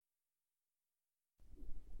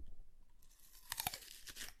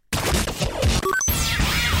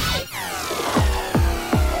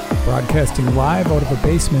broadcasting live out of a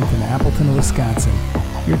basement in Appleton, Wisconsin.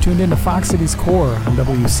 You're tuned into Fox Cities Core on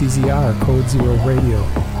WCZR Code Zero Radio.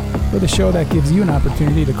 We're the show that gives you an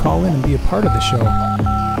opportunity to call in and be a part of the show.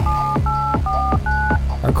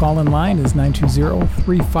 Our call-in line is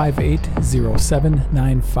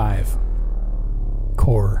 920-358-0795.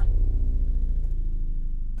 Core.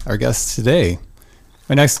 Our guests today.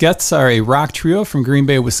 My next guests are a rock trio from Green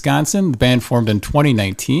Bay, Wisconsin. The band formed in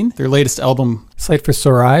 2019. Their latest album, Sight for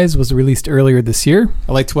Sore Eyes, was released earlier this year.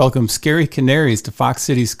 I'd like to welcome Scary Canaries to Fox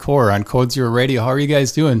Cities Core on Code Zero Radio. How are you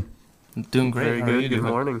guys doing? Doing great. Very good. Good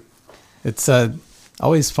morning. It's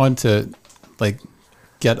always fun to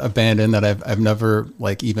get a band in that I've never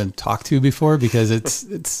even talked to before, because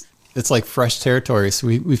it's like fresh territory. So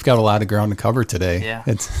we've got a lot of ground to cover today. Yeah.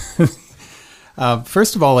 It's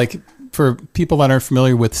first of all, for people that aren't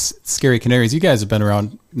familiar with Scary Canaries, you guys have been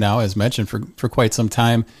around now, as mentioned, for quite some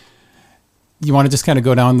time. You want to just kind of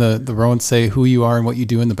go down the row and say who you are and what you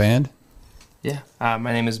do in the band? Yeah.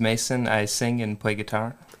 My name is Mason. I sing and play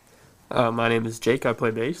guitar. My name is Jake. I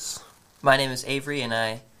play bass. My name is Avery, and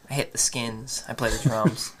I hit the skins. I play the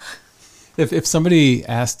drums. If somebody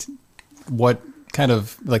asked what kind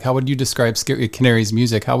of, how would you describe Scary Canaries'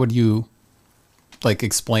 music, how would you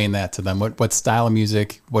explain that to them? What style of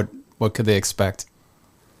music, what could they expect?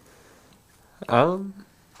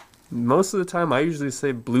 Most of the time I usually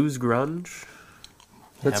say blues grunge.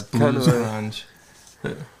 That's blues kind of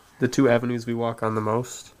grunge. the two avenues we walk on the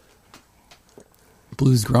most.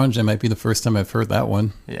 Blues grunge, that might be the first time I've heard that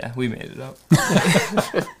one. Yeah, we made it up.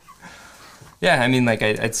 Yeah, I mean,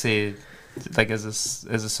 I'd say, as a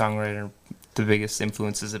songwriter, the biggest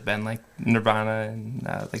influences have been Nirvana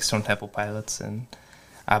and Stone Temple Pilots and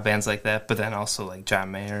bands like that. But then also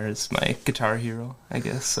John Mayer is my guitar hero, I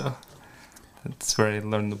guess. So that's where I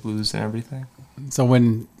learned the blues and everything. So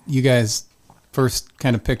when you guys first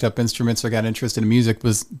kind of picked up instruments or got interested in music,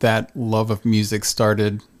 was that love of music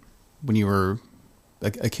started when you were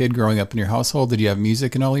a kid growing up in your household? Did you have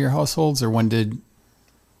music in all your households, or when did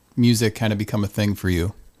music kind of become a thing for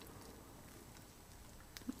you?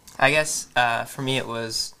 I guess for me it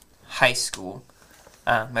was high school.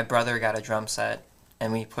 My brother got a drum set,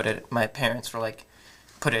 and we put it. My parents were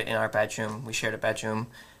put it in our bedroom. We shared a bedroom,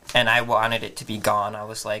 and I wanted it to be gone. I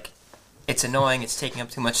was like, it's annoying. It's taking up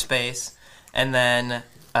too much space. And then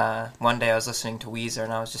one day I was listening to Weezer,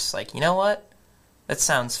 and I was just like, you know what? That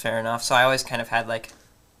sounds fair enough. So I always kind of had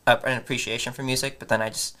an appreciation for music, but then I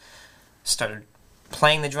just started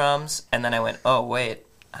playing the drums, and then I went, oh wait,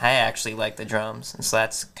 I actually like the drums. And so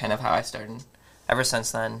that's kind of how I started. Ever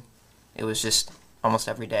since then, it was just almost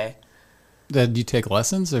every day. Did you take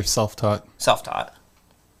lessons or self-taught? Self-taught.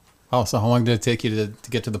 Oh, so how long did it take you to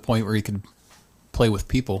get to the point where you could play with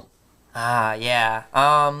people? Yeah.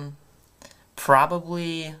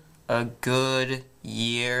 Probably a good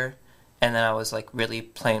year, and then I was really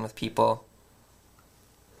playing with people.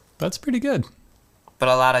 That's pretty good. But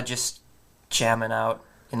a lot of just jamming out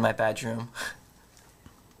in my bedroom.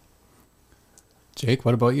 Jake,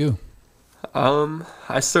 what about you?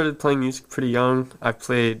 I started playing music pretty young. I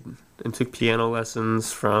played and took piano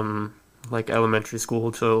lessons from elementary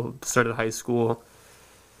school till started high school.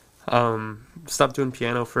 Stopped doing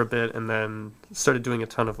piano for a bit, and then started doing a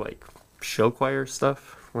ton of show choir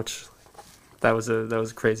stuff, which that was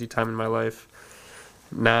a crazy time in my life.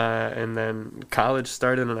 And then college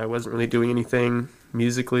started, and I wasn't really doing anything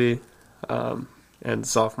musically. And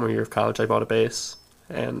sophomore year of college, I bought a bass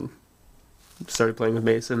and started playing with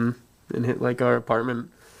Mason and hit our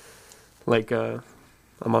apartment a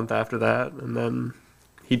month after that. And then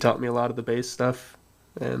he taught me a lot of the bass stuff,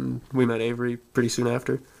 and we met Avery pretty soon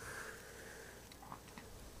after.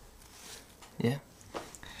 Yeah.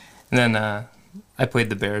 And then I played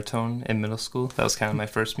the baritone in middle school. That was kind of my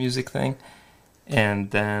first music thing.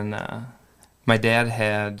 And then my dad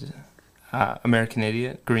had American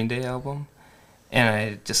Idiot, Green Day album, and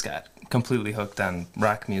I just got completely hooked on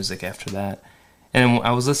rock music after that. And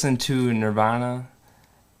I was listening to Nirvana.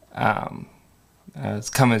 Come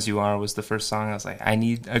As You Are was the first song. I was like, I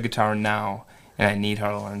need a guitar now, and I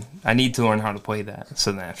need to learn how to play that.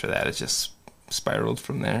 So then after that, it just spiraled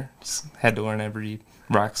from there. Just had to learn every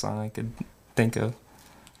rock song I could think of.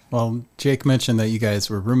 Well, Jake mentioned that you guys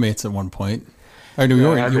were roommates at one point. Or no, you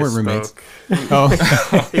weren't roommates. Oh,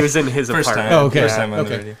 he was in his apartment. Time. Oh, okay. First time on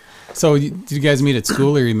the radio. So did you guys meet at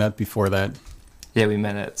school, or you met before that? Yeah, we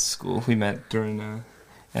met at school. We met during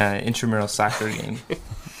an intramural soccer game. We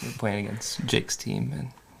were playing against Jake's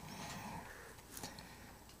team.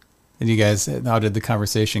 And you guys, how did the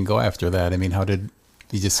conversation go after that? I mean, how did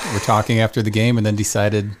you just were talking after the game and then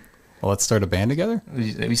decided well, let's start a band together?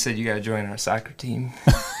 We said you got to join our soccer team.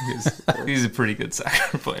 He's a pretty good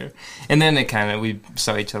soccer player. And then we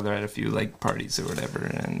saw each other at a few like parties or whatever,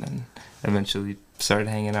 and then eventually started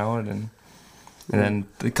hanging out, and then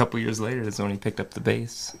a couple years later is when he picked up the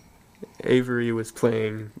bass. Avery was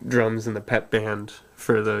playing drums in the pep band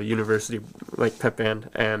for the university, like pep band,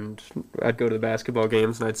 and I'd go to the basketball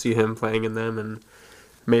games and I'd see him playing in them, and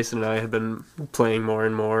Mason and I had been playing more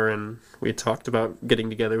and more, and we talked about getting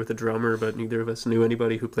together with a drummer, but neither of us knew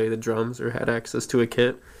anybody who played the drums or had access to a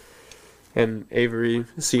kit. And Avery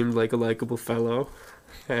seemed like a likable fellow,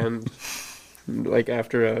 and like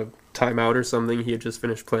after a timeout or something, he had just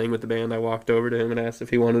finished playing with the band. I walked over to him and asked if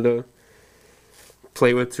he wanted to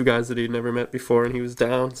play with two guys that he'd never met before, and he was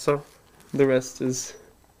down. So the rest is,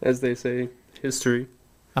 as they say, history.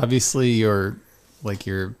 Obviously, your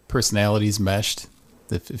personalities meshed.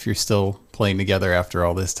 If you're still playing together after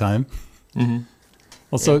all this time. Mm-hmm.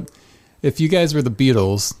 Well, so if you guys were the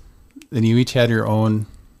Beatles, and you each had your own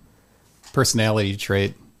personality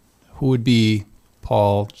trait, who would be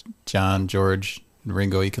Paul, John, George, and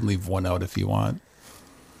Ringo? You can leave one out if you want.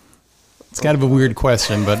 It's kind of a weird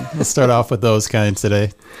question, but let's start off with those kinds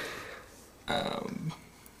today.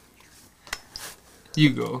 You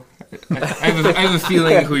go. I have a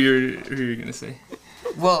feeling who you're gonna say.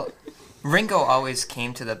 Well, Ringo always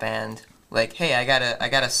came to the band like, "Hey, I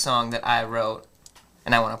got a song that I wrote,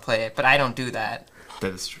 and I want to play it," but I don't do that.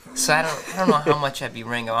 That is true. So I don't know how much I'd be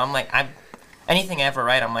Ringo. I'm like, anything I ever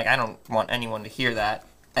write, I'm like, I don't want anyone to hear that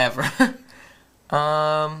ever.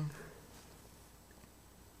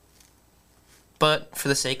 But for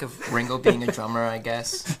the sake of Ringo being a drummer, I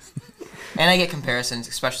guess. And I get comparisons,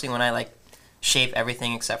 especially when I like shape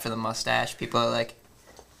everything except for the mustache. People are like,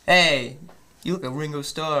 "Hey, you look like Ringo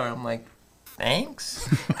Starr." I'm like, "Thanks."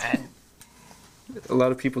 A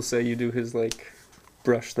lot of people say you do his like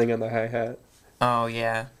brush thing on the hi-hat. Oh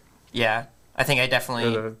yeah. I think I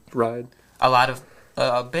definitely Or the ride.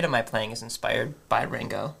 a bit of my playing is inspired by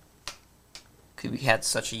Ringo. 'Cause we had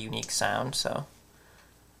such a unique sound, so.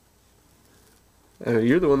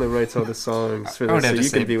 You're the one that writes all the songs for I would this, have so to you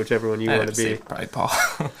say- can be whichever one you I'd want have to be. say probably Paul,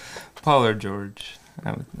 Paul or George.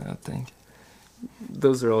 I would think.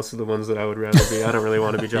 Those are also the ones that I would rather be. I don't really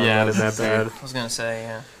want to be John Yeah, Lennon that bad. I was gonna say,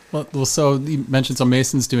 yeah. Well, so you mentioned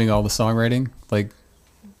Mason's doing all the songwriting, like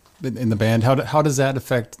in the band. How does that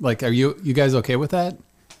affect? Like, are you guys okay with that?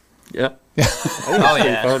 Yeah. Oh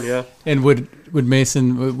yeah. Fun, yeah. And would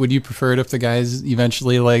Mason, would you prefer it if the guys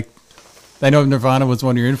eventually, like, I know Nirvana was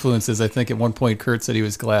one of your influences. I think at one point Kurt said he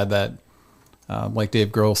was glad that, like Dave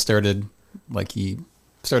Grohl he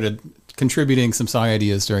started contributing some song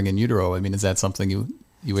ideas during In Utero. I mean, is that something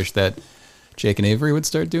you wish that Jake and Avery would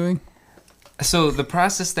start doing? So the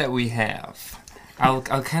process that we have, I'll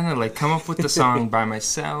kind of like come up with the song by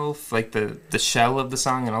myself, like the shell of the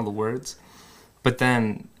song and all the words, but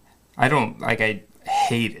then I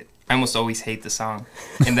hate it. I almost always hate the song,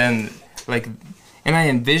 and then and I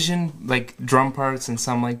envision like drum parts and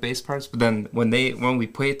some like bass parts, but then when we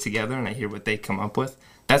play it together and I hear what they come up with,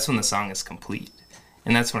 that's when the song is complete.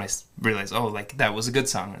 And that's when I realize, oh, like, that was a good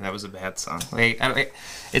song or that was a bad song. Like,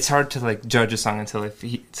 it's hard to, like, judge a song until I've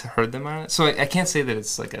heard them on it. So I can't say that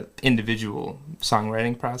it's, like, an individual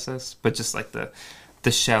songwriting process, but just, like,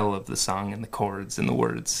 the shell of the song and the chords and the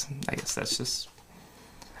words. I guess that's just...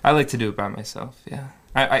 I like to do it by myself, yeah.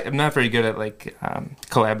 I'm not very good at, like,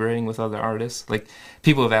 collaborating with other artists. Like,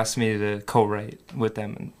 people have asked me to co-write with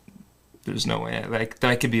them, and there's no way that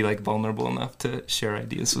I could be like vulnerable enough to share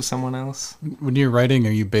ideas with someone else. When you're writing,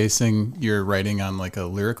 are you basing your writing on like a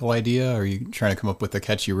lyrical idea? Or are you trying to come up with a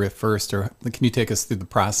catchy riff first? Or can you take us through the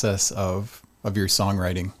process of your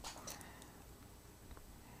songwriting?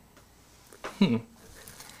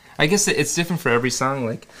 I guess it's different for every song.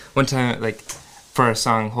 Like one time, like for our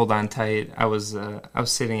song "Hold On Tight," I was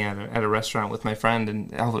sitting at a restaurant with my friend,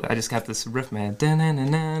 and I just got this riff, man.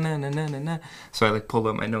 So I like pulled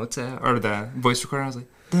up my notes or the voice recorder. I was like,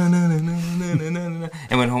 and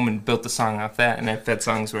went home and built the song off that. And I've had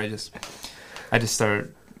songs where I just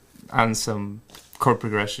start on some chord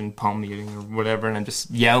progression, palm muting or whatever, and I'm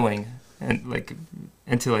just yelling and like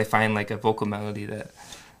until I find like a vocal melody that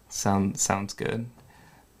sounds good.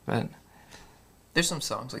 But there's some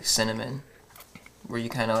songs like "Cinnamon," where you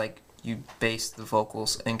kind of like you base the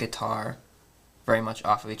vocals and guitar very much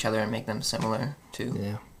off of each other and make them similar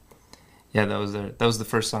too. Yeah, that was the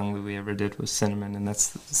first song that we ever did was "Cinnamon," and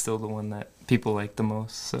that's still the one that people like the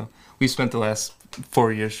most. So we spent the last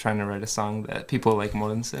 4 years trying to write a song that people like more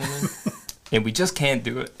than "Cinnamon," and we just can't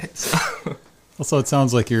do it. So. Also, it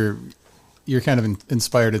sounds like you're kind of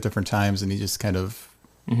inspired at different times, and you just kind of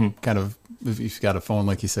kind of, if you've got a phone,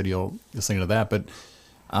 like you said, you'll listen to that. But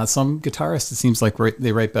some guitarists, it seems like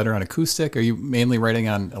they write better on acoustic. Are you mainly writing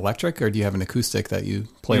on electric, or do you have an acoustic that you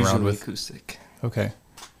play around with? Acoustic. Okay.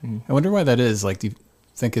 I wonder why that is. Like, do you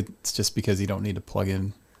think it's just because you don't need to plug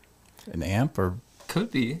in an amp, or? Could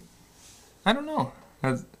be. I don't know.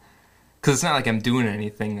 Because it's not like I'm doing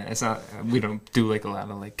anything. It's not. We don't do like a lot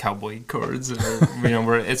of like cowboy chords,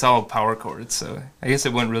 or it's all power chords. So I guess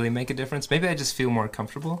it wouldn't really make a difference. Maybe I just feel more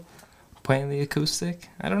comfortable playing the acoustic.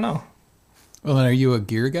 I don't know. Well, then, are you a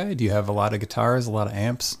gear guy? Do you have a lot of guitars, a lot of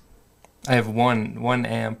amps? I have one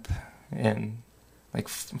amp and like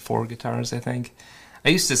 4 guitars, I think. I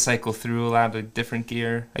used to cycle through a lot of different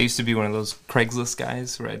gear. I used to be one of those Craigslist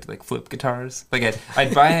guys where I'd like flip guitars. Like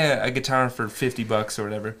I'd buy a guitar for $50 or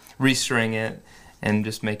whatever, restring it, and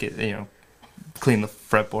just make it, clean the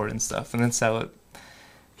fretboard and stuff, and then sell it.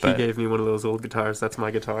 He gave me one of those old guitars. That's my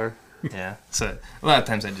guitar. Yeah. So a lot of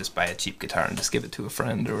times I'd just buy a cheap guitar and just give it to a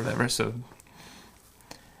friend or whatever. So,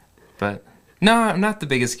 but no, I'm not the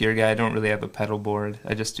biggest gear guy. I don't really have a pedal board.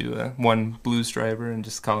 I just do one blues driver and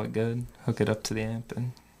just call it good. Hook it up to the amp,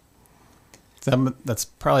 and that's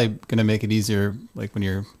probably going to make it easier. Like when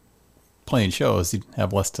you're playing shows, you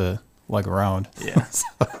have less to lug around. Yeah,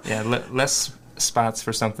 yeah, less spots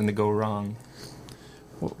for something to go wrong.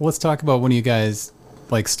 Well, let's talk about when you guys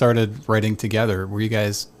like started writing together. Were you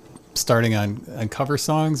guys starting on cover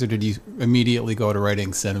songs, or did you immediately go to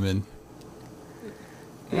writing Cinnamon?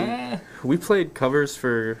 We played covers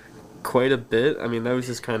for quite a bit. I mean, that was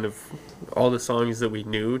just kind of all the songs that we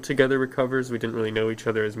knew together were covers. We didn't really know each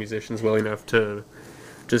other as musicians well enough to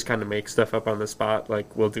just kind of make stuff up on the spot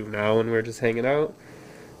like we'll do now when we're just hanging out.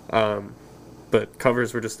 But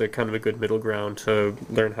covers were just a kind of a good middle ground to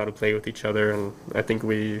learn how to play with each other. And I think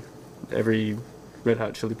every Red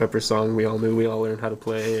Hot Chili Peppers song we all knew, we all learned how to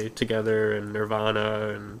play together, and Nirvana,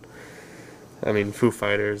 and I mean Foo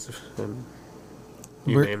Fighters, and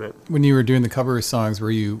you name it. When you were doing the cover songs, were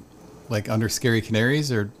you like under Scary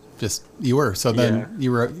Canaries, or just you were? So then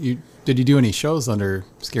did you do any shows under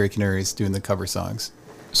Scary Canaries doing the cover songs?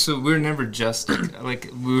 So we were never just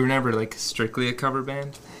like strictly a cover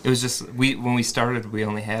band. It was just when we started, we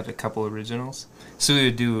only had a couple originals. So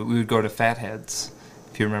we would go to Fatheads,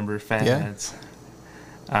 if you remember Fatheads.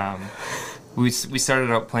 We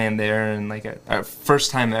started out playing there, and like our first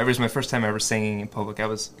time ever, it was my first time ever singing in public. I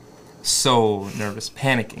was so nervous,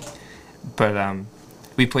 panicking. But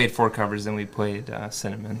we played 4 covers, and we played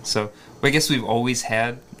Cinnamon. So I guess we've always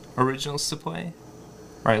had originals to play,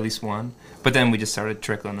 or at least one. But then we just started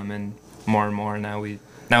trickling them in more and more. Now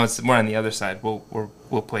it's more on the other side. We'll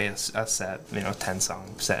play a set,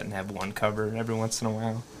 10-song set, and have one cover every once in a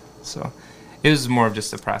while. So it was more of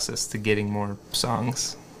just a process to getting more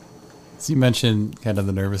songs. So you mentioned kind of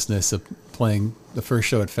the nervousness of playing the first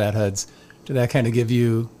show at Fatheads. Did that kind of give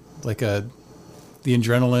you like the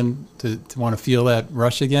adrenaline to want to feel that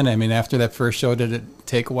rush again? I mean, after that first show, did it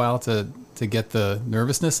take a while to get the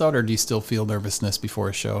nervousness out, or do you still feel nervousness before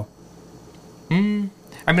a show? I mean,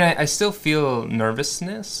 I still feel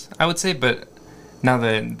nervousness, I would say, but now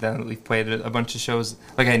that we've played a bunch of shows,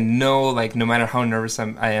 like I know, like no matter how nervous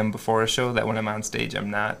I am before a show, that when I'm on stage, I'm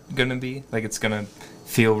not gonna be. Like it's gonna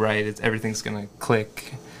feel right. Everything's gonna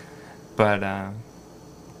click. But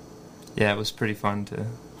yeah, it was pretty fun to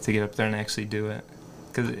get up there and actually do it,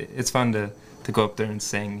 because it's fun to go up there and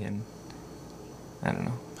sing, and I don't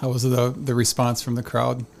know. How was the response from the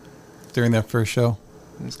crowd during that first show?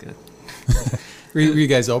 It was good. Were you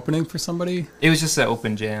guys opening for somebody? It was just an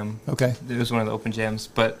open jam. Okay. It was one of the open jams,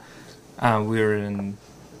 but we were in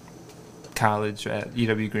college at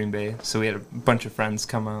UW Green Bay, so we had a bunch of friends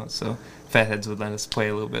come out, so Fatheads would let us play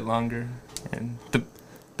a little bit longer, and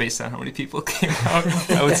based on how many people came out,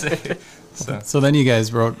 I would say. So then you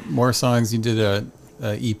guys wrote more songs. You did a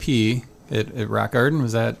EP at Rock Garden,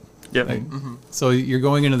 was that? Yep. Right? So you're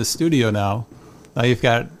going into the studio now. Now you've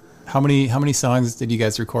got, how many songs did you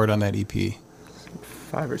guys record on that EP?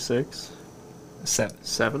 5 or 6.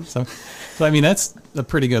 7. So I mean, that's a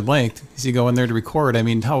pretty good length as you go in there to record. I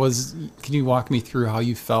mean, can you walk me through how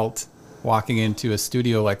you felt walking into a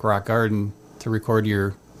studio like Rock Garden to record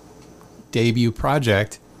your debut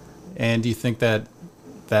project? And do you think that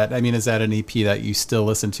I mean, is that an EP that you still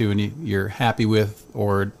listen to and you're happy with,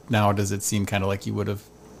 or now does it seem kind of like you would have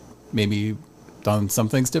maybe done some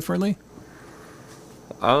things differently?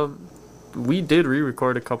 We did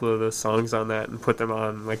re-record a couple of those songs on that and put them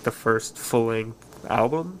on like the first full-length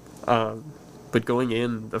album. But going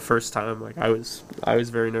in the first time, like I was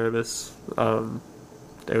very nervous.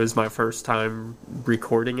 It was my first time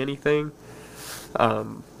recording anything.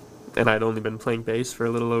 and I'd only been playing bass for a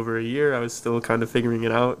little over a year. I was still kind of figuring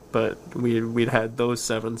it out, but we'd had those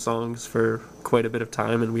 7 songs for quite a bit of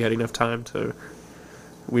time, and we had enough time to.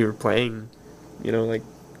 We were playing, like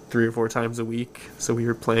 3 or 4 times a week, so we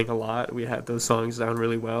were playing a lot. We had those songs down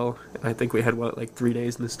really well, and I think we had 3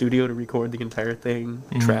 days in the studio to record the entire thing,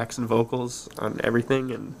 tracks and vocals on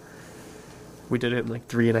everything, and we did it in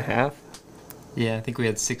 3.5. Yeah, I think we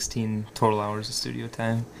had 16 total hours of studio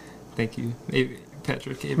time. Thank you,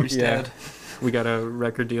 Patrick, Avery's Yeah. dad. We got a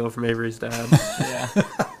record deal from Avery's dad. Yeah.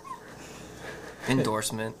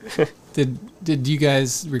 Endorsement. Did you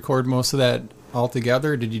guys record most of that all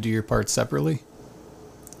together, or did you do your parts separately?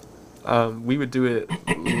 We would do it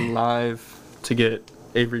live to get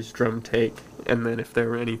Avery's drum take, and then if there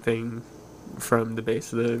were anything from the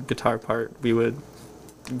bass of the guitar part, we would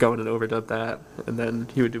go in and overdub that, and then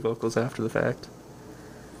he would do vocals after the fact.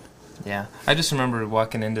 Yeah, I just remember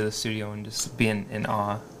walking into the studio and just being in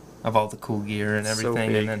awe of all the cool gear and So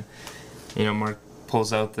everything, big. and then, Mark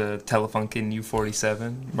pulls out the Telefunken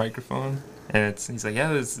U47 microphone, and he's like,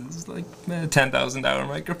 yeah, this is like a $10,000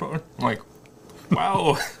 microphone. I'm like,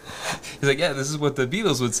 wow. He's like, yeah, this is what the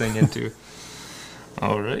Beatles would sing into.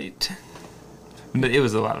 All right. But it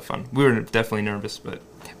was a lot of fun. We were definitely nervous, but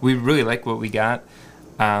we really liked what we got.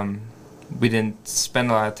 We didn't spend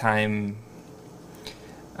a lot of time.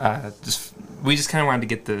 We just kind of wanted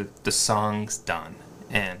to get the songs done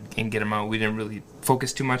and get them out. We didn't really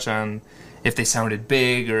focus too much on if they sounded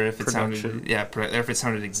big or if it Production. sounded or if it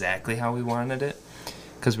sounded exactly how we wanted it,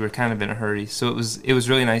 because we were kind of in a hurry. So it was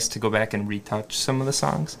really nice to go back and retouch some of the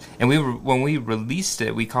songs. And when we released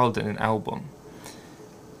it, we called it an album,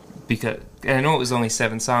 because and I know it was only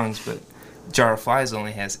 7 songs, but Jar of Flies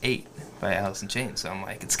only has 8 by Alice in Chains. So I'm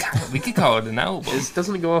like, we could call it an album.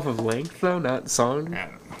 Doesn't it go off of length though, not song? I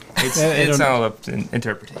don't know. It's all up to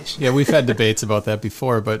interpretation. Yeah, we've had debates about that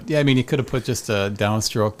before, but yeah, I mean, you could have put just a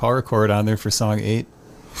downstroke power chord on there for song 8.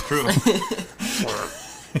 True.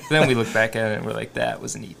 Then we look back at it and we're like, that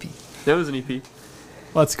was an EP. That was an EP.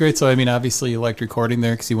 Well, that's great. So, I mean, obviously you liked recording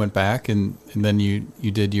there because you went back and then you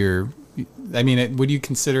did your, I mean, would you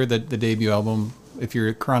consider the debut album, if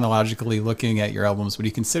you're chronologically looking at your albums, would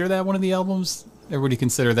you consider that one of the albums, or would you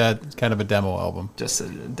consider that kind of a demo album? Just a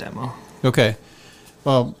demo. Okay.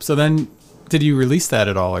 Well, so then did you release that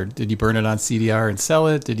at all, or did you burn it on CDR and sell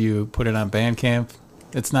it? Did you put it on Bandcamp?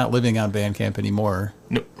 It's not living on Bandcamp anymore.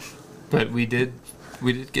 Nope. But we did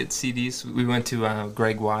get CDs. We went to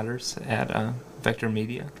Greg Waters at Vector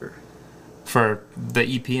Media for the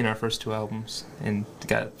EP in our first 2 albums, and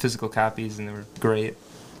got physical copies, and they were great.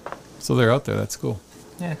 So they're out there. That's cool.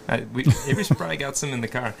 Yeah, Avery's probably got some in the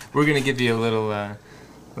car. We're gonna give you a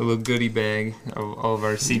little goodie bag of all of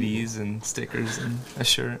our CDs and stickers and a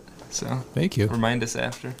shirt. So Thank you. remind us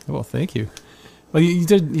after. Well, thank you. Well, you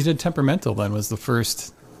did Temperamental then, was the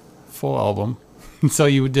first full album. So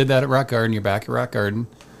you did that at Rock Garden. You're back at Rock Garden,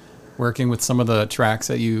 working with some of the tracks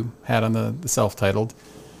that you had on the self-titled.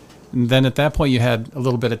 And then at that point you had a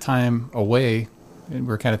little bit of time away, and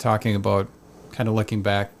we're kind of talking about kind of looking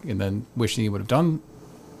back and then wishing you would have done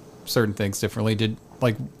certain things differently. Did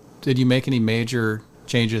you make any major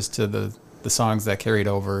changes to the songs that carried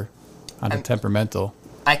over onto Temperamental?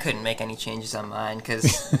 I couldn't make any changes on mine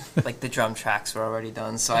because the drum tracks were already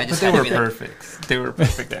done, so I But just they had were to be perfect. They were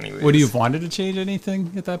perfect anyways. Would you have wanted to change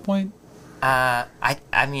anything at that point? I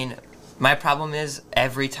mean, my problem is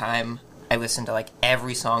every time I listen to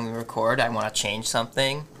every song we record, I want to change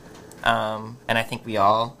something, and I think we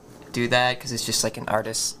all do that because it's just an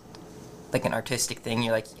artistic thing.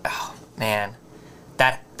 You're like, oh man,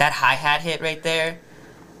 that hi-hat hit right there,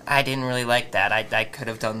 I didn't really like that. I could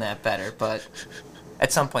have done that better, but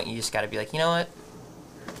at some point you just got to be like, you know what,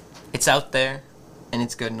 it's out there and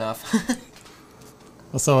it's good enough.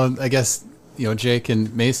 Well, so I guess, Jake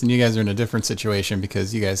and Mason, you guys are in a different situation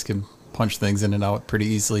because you guys can punch things in and out pretty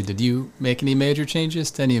easily. Did you make any major changes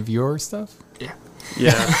to any of your stuff? Yeah.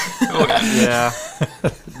 Yeah. Oh, yeah.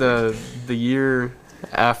 Yeah. The year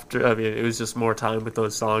after, I mean, it was just more time with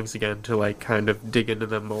those songs again to kind of dig into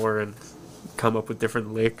them more and come up with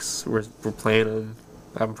different licks. We're playing them.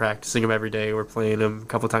 I'm practicing them every day. We're playing them a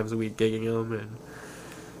couple times a week, gigging them, and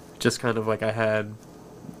just kind of I had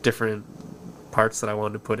different parts that I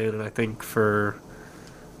wanted to put in. And I think for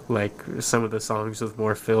some of the songs with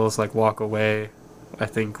more fills, like Walk Away, I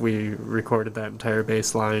think we recorded that entire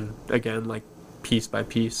bass line again, piece by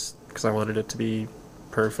piece, because I wanted it to be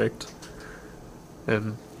perfect.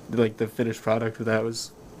 And the finished product of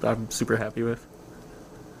that I'm super happy with.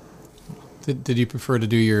 Did you prefer to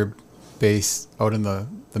do your bass out in the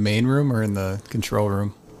main room or in the control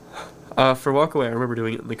room? For Walk Away, I remember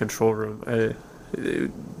doing it in the control room.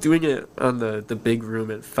 Doing it on the big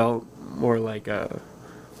room, it felt more like a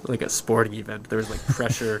sporting event. There was like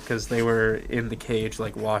pressure because they were in the cage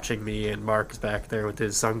like watching me, and Mark's back there with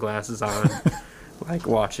his sunglasses on, like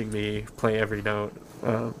watching me play every note.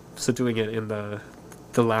 So doing it in the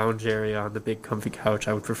lounge area on the big comfy couch,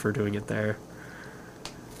 I would prefer doing it there.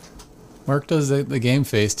 Mark does the game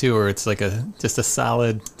face too, where it's like just a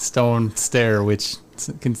solid stone stare, which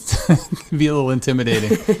can be a little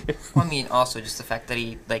intimidating. Well, I mean, also just the fact that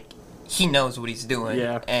he knows what he's doing,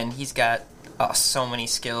 Yeah. and he's got so many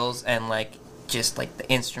skills, and like just like the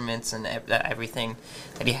instruments and everything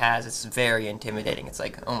that he has, it's very intimidating. It's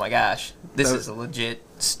like, oh my gosh, this is a legit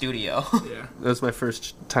studio. Yeah. That was my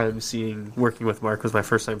first time working with Mark was my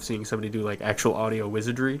first time seeing somebody do like actual audio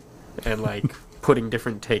wizardry and like putting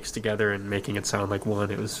different takes together and making it sound like one.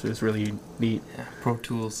 It was really neat. Yeah. Pro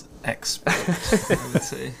Tools expert, I would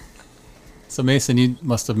say. So Mason, you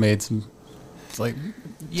must have made some, like,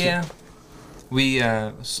 Yeah. We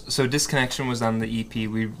so Disconnection was on the EP.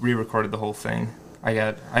 We re-recorded the whole thing.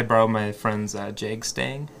 I borrowed my friend's Jag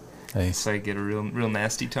Stang, nice. so I get a real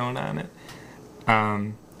nasty tone on it.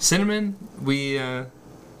 Cinnamon, I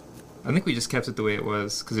think we just kept it the way it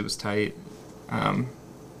was because it was tight.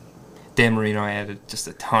 Dan Marino added just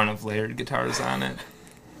a ton of layered guitars on it.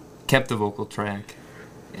 Kept the vocal track,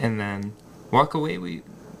 and then Walk Away.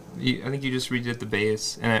 I think you just redid the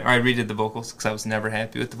bass, and I redid the vocals because I was never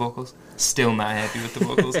happy with the vocals. Still not happy with the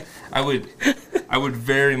vocals. I would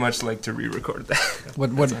very much like to re-record that.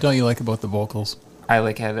 What don't you like about the vocals? I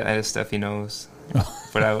had a stuffy nose,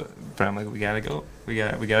 but I'm like, we gotta go. We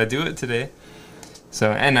gotta do it today.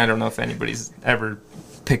 So, and I don't know if anybody's ever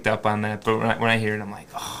picked up on that, but when I hear it, I'm like,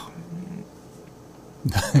 oh.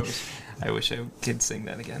 I wish I could sing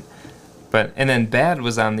that again. And then Bad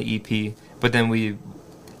was on the EP, but then we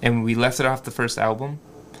left it off the first album,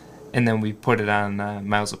 and then we put it on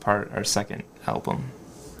Miles Apart, our second album.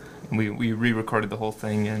 And we re-recorded the whole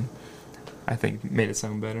thing, and I think made it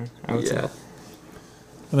sound better, I would say.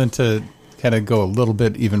 And then to kind of go a little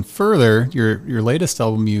bit even further, your latest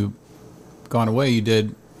album, you Gone Away, you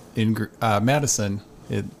did in Madison,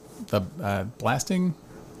 the Blast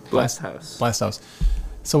House.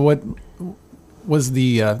 So what was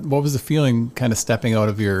the feeling kind of stepping out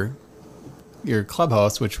of your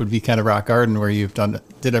clubhouse, which would be kind of rock garden, where you've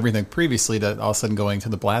did everything previously, to all of a sudden going to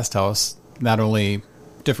the Blast House, not only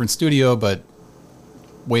different studio, but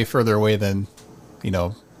way further away than,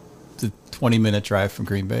 the 20-minute drive from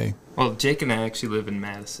Green Bay? Well, Jake and I actually live in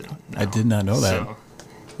Madison now, I did not know that. So,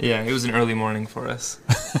 yeah, it was an early morning for us.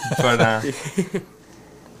 But,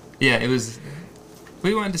 yeah, it was...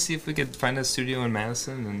 We wanted to see if we could find a studio in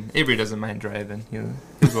Madison, and Avery doesn't mind driving. He'll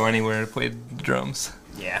go anywhere to play the drums.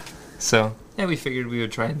 Yeah. So, yeah, we figured we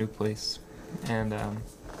would try a new place. And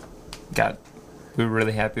we were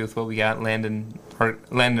really happy with what we got. Landon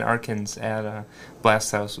Arkins at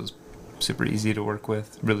Blast House was super easy to work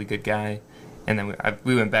with, really good guy. And then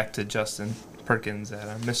we went back to Justin Perkins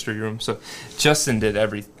at Mystery Room. So Justin did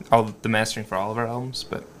all the mastering for all of our albums,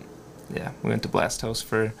 but yeah, we went to Blast House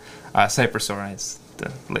for Cypress Eyes,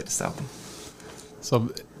 the latest album.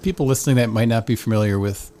 So people listening that might not be familiar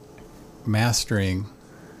with mastering,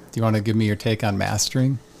 do you want to give me your take on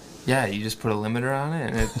mastering? Yeah, you just put a limiter on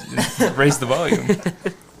it and it raised the volume.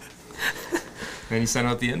 And you send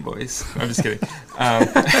out the invoice. I'm just kidding.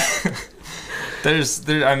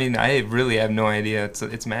 I really have no idea.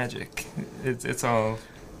 It's magic. It's all.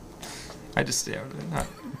 I just stay out of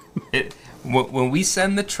it. When we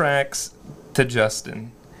send the tracks to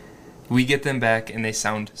Justin, we get them back and they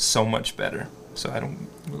sound so much better. So I don't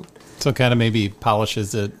move. So it kind of maybe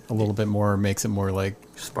polishes it a little bit more, makes it more like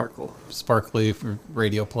sparkly for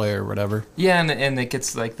radio play or whatever. Yeah, and it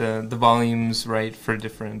gets like the volumes right for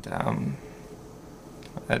different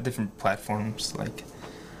different platforms. Like,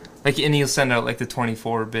 and he'll send out like the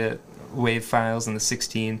 24-bit wave files and the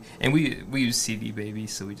 16, and we use CD Baby,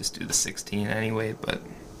 so we just do the 16 anyway. But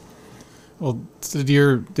well, so did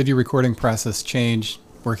your recording process change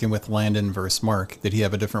working with Landon versus Mark? Did he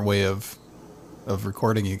have a different way of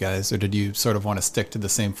recording you guys, or did you sort of want to stick to the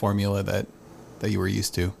same formula that you were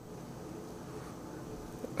used to?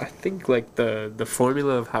 I think like the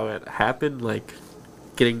formula of how it happened, like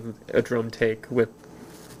getting a drum take with,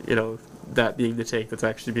 that being the take that's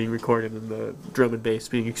actually being recorded and the drum and bass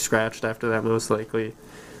being scratched after that, most likely.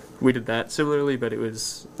 We did that similarly, but it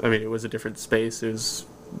was a different space. It was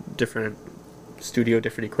different studio,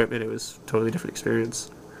 different equipment. It was a totally different experience.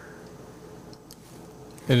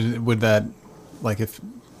 And would that, like, if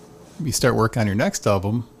you start work on your next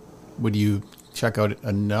album, would you check out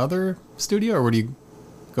another studio, or would you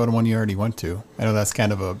go to one you already went to? I know that's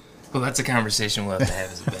kind of Well, that's a conversation we'll have to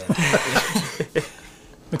have as a band.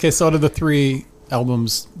 Okay, so out of the 3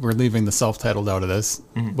 albums, we're leaving the self-titled out of this.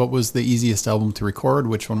 Mhm. What was the easiest album to record?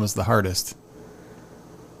 Which one was the hardest?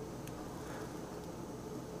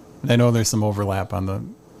 And I know there's some overlap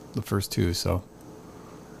on the first 2, so.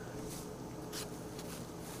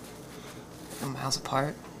 Miles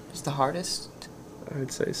Apart is the hardest. I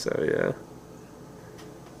would say so, yeah.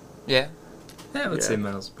 Yeah. Yeah, I would say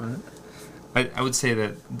Miles Apart. I would say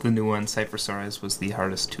that the new one, Cyphersaurus, was the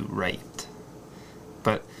hardest to write.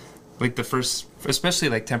 But, like, the first, especially,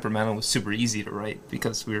 like, Temperamental was super easy to write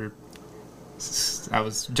because I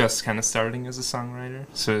was just kind of starting as a songwriter.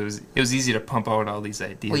 So it was easy to pump out all these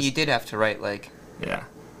ideas. Well, you did have to write, like,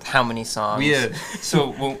 how many songs? We had,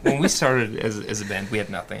 so when we started as a band, we had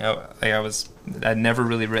nothing. I'd never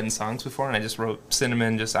really written songs before, and I just wrote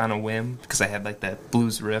Cinnamon just on a whim because I had, like, that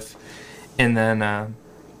blues riff. And then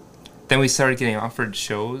we started getting offered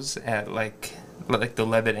shows at like the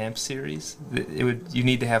Levitt Amp series. You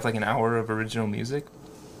need to have like an hour of original music,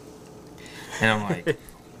 and I'm like,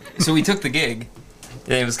 so we took the gig.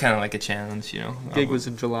 And it was kind of like a challenge, you know. Gig was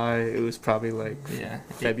in July. It was probably like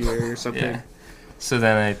February or something. Yeah. So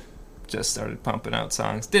then I just started pumping out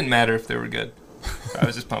songs. Didn't matter if they were good. I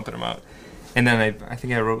was just pumping them out. And then I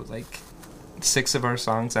think I wrote like 6 of our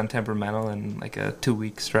songs on Temperamental in like a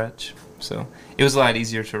 2-week stretch. So it was a lot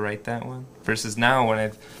easier to write that one versus now when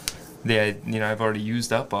I've already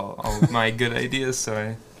used up all of my good ideas.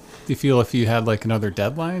 So Do you feel if you had like another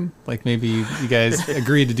deadline, like maybe you guys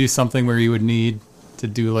agreed to do something where you would need to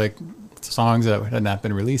do like songs that had not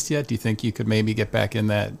been released yet? Do you think you could maybe get back in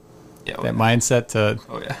that mindset to?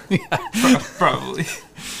 Oh yeah, probably.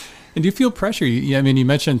 And do you feel pressure? I mean, you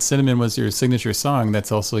mentioned Cinnamon was your signature song.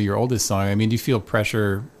 That's also your oldest song. I mean, do you feel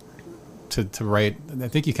pressure to write? I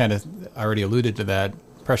think you kind of already alluded to that.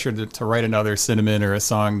 Pressure to write another Cinnamon or a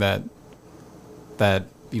song that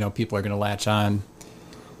people are going to latch on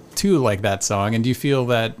to, like that song. And do you feel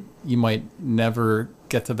that you might never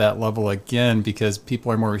get to that level again because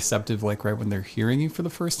people are more receptive, like right when they're hearing you for the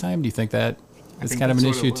first time? Do you think that is kind of an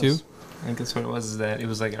issue too? I think that's what it was. Is that it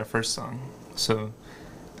was like our first song, so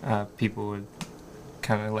people would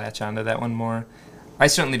kind of latch onto that one more. I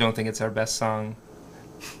certainly don't think it's our best song,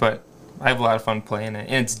 but I have a lot of fun playing it,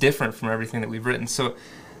 and it's different from everything that we've written. So,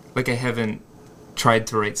 like, I haven't tried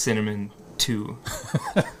to write Cinnamon 2.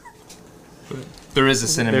 But there is a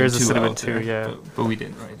Cinnamon 2 out there, yeah. But we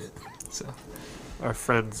didn't write it. So our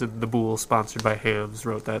friends in the Bool, sponsored by Hams,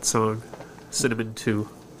 wrote that song, Cinnamon 2.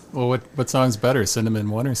 Well, what song's better, Cinnamon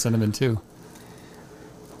 1 or Cinnamon 2?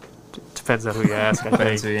 Depends on who you ask, I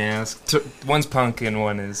depends think. who you ask. One's punk and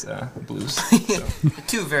one is blues. So.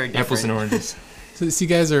 2 very different. Apples and oranges. So you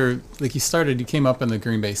guys are, like, you came up in the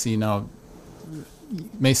Green Bay scene. Now,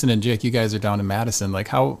 Mason and Jake, you guys are down in Madison. Like,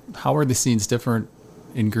 how are the scenes different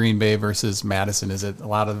in Green Bay versus Madison? Is it a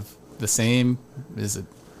lot of the same? Is it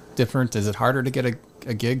different? Is it harder to get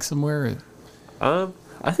a gig somewhere? I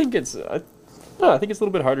think it's a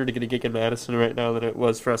little bit harder to get a gig in Madison right now than it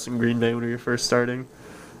was for us in Green Bay when we were first starting.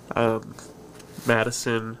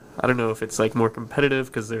 Madison, I don't know if it's like more competitive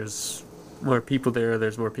because there's more people there.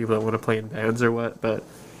 There's more people that want to play in bands or what, but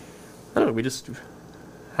I don't know. We just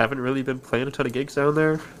haven't really been playing a ton of gigs down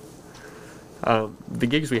there. The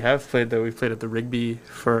gigs we have played, though, we played at the Rigby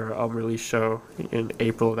for our album release show in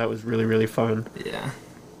April. That was really, really fun. Yeah.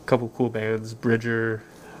 A couple cool bands, Bridger,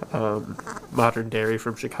 Modern Dairy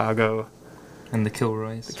from Chicago. And the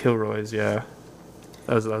Kilroys. The Kilroys, yeah.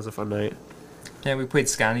 That was a fun night. Yeah, we played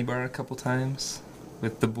Scotty Bar a couple times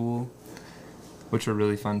with the Bool, which were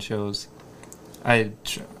really fun shows. I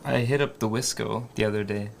hit up the Wisco the other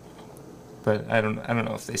day, but I don't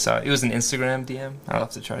know if they saw it. It was an Instagram DM. I'll have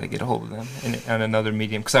to try to get a hold of them on another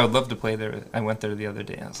medium because I would love to play there. I went there the other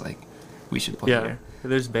day. I was like, we should play there.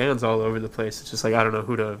 There's bands all over the place. It's just like I don't know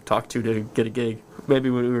who to talk to get a gig. Maybe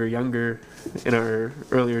when we were younger, in our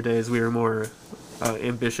earlier days, we were more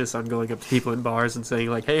ambitious on going up to people in bars and saying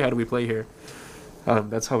like, "Hey, how do we play here?"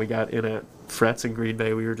 That's how we got in at Frets in Green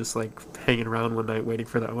Bay. We were just like hanging around one night waiting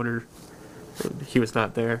for the owner. And he was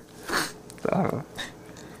not there.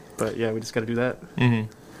 But yeah, we just got to do that.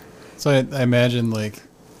 Mm-hmm. So I imagine like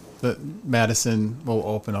the Madison will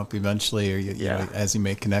open up eventually, or you know, as you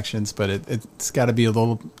make connections. But it's got to be a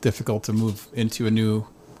little difficult to move into a new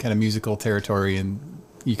kind of musical territory, and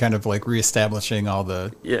you kind of like reestablishing all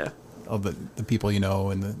the people you know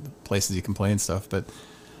and the places you can play and stuff. But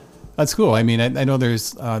that's cool. I mean, I know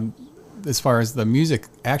there's as far as the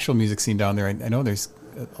actual music scene down there. I know there's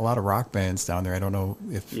a lot of rock bands down there. I don't know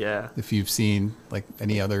if you've seen like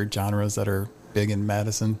any other genres that are big in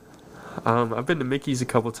Madison. I've been to Mickey's a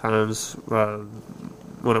couple times.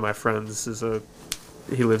 one of my friends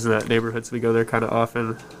he lives in that neighborhood, so we go there kind of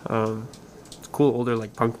often. Cool older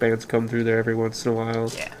like punk bands come through there every once in a while.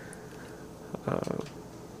 Yeah.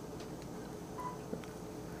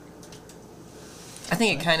 I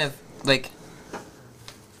think it kind of like,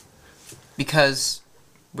 because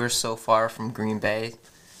we're so far from Green Bay,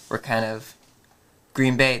 we're kind of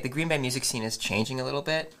the Green Bay music scene is changing a little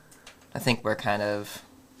bit. I think we're kind of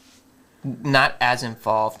not as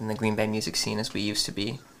involved in the Green Bay music scene as we used to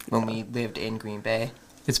be when we lived in Green Bay.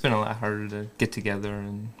 It's been a lot harder to get together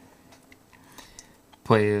and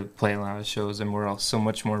play a lot of shows, and we're all so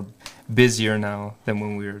much more busier now than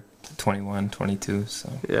when we were 21, 22.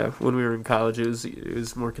 So yeah, when we were in college, it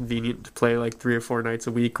was more convenient to play like 3 or 4 nights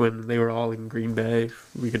a week when they were all in Green Bay.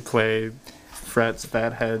 We could play Frets,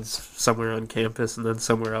 Fatheads somewhere on campus and then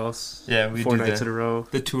somewhere else. Yeah, we 4 do nights in a row.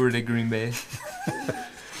 The tour to Green Bay.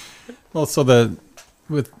 Well, so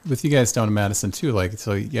with you guys down in Madison too, like,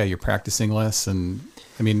 so yeah, you're practicing less, and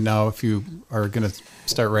I mean, now if you are going to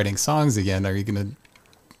start writing songs again, are you going to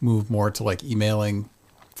move more to like emailing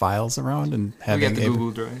files around and having? We got the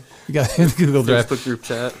Google Drive. You got the Google Drive. Facebook group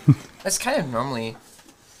chat. That's kind of normally,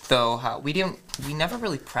 though, how we never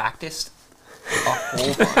really practiced a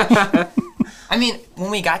whole bunch. I mean, when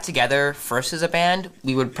we got together first as a band,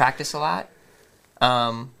 we would practice a lot.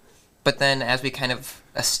 But then as we kind of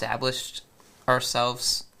established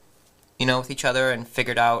ourselves, with each other and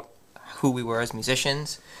figured out who we were as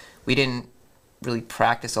musicians, we didn't really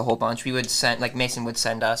practice a whole bunch. We would Mason would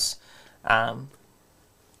send us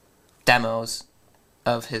demos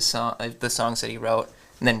of the songs that he wrote,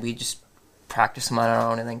 and then we just practice them on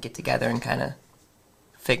our own and then get together and kind of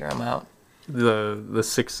figure them out. The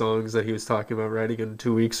 6 songs that he was talking about writing in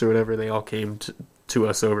 2 weeks or whatever, they all came to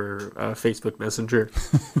us over Facebook Messenger.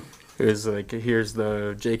 It was like, here's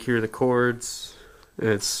Jake, here are the chords.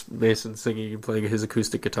 It's Mason singing and playing his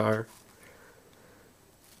acoustic guitar.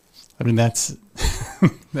 I mean, that's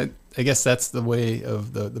I guess that's the way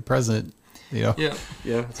of the present, Yeah.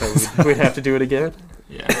 Yeah, that's how we'd have to do it again.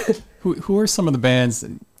 Yeah. Who are some of the bands?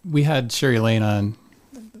 We had Sherry Lane on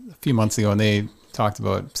a few months ago, and they talked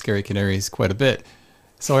about Scary Canaries quite a bit.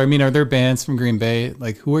 So, I mean, are there bands from Green Bay?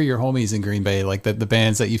 Like, who are your homies in Green Bay? Like, the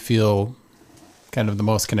bands that you feel kind of the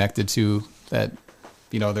most connected to, that,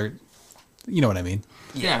 they're, you know what I mean?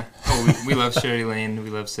 Yeah. Oh, we love Sherry Lane. We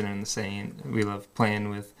love Sinner and the Saint. We love playing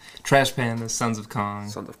with Trash Panda, Sons of Kong.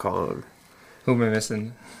 Sons of Kong. Who am I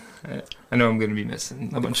missing? I know I'm going to be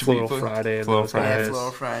missing a bunch of Floral people. Friday. Floral Friday.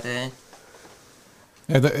 Floral Friday.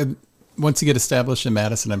 Once you get established in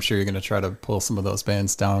Madison, I'm sure you're going to try to pull some of those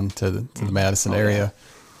bands down to the Madison area.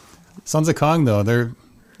 Yeah. Sons of Kong, though,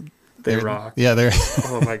 they rock. Yeah, they're.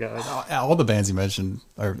 Oh my god! All the bands you mentioned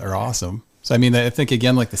are awesome. So I mean, I think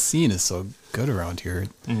again, like, the scene is so good around here.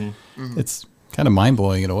 Mm-hmm. Mm-hmm. It's kind of mind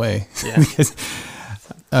blowing in a way. Yeah. Because,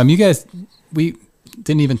 you guys, we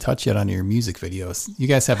didn't even touch yet on your music videos. You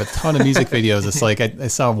guys have a ton of music videos. It's like I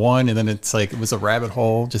saw one, and then it's like it was a rabbit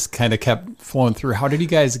hole, just kind of kept flowing through. How did you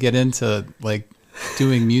guys get into like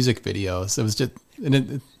doing music videos? It was just,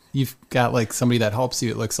 and you've got like somebody that helps you,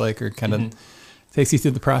 it looks like, or kind of takes you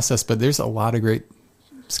through the process. But there's a lot of great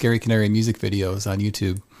Scary Canary music videos on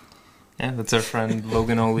YouTube. Yeah, that's our friend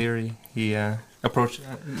Logan O'Leary. He approached,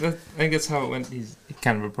 I think that's how it went. He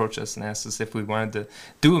kind of approached us and asked us if we wanted to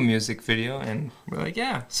do a music video, and we're like,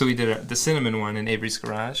 yeah. So we did the Cinnamon one in Avery's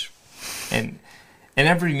garage, and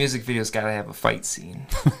every music video's got to have a fight scene.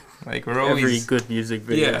 Like, we're always, every good music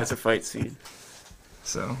video has a fight scene.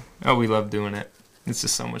 So we love doing it. It's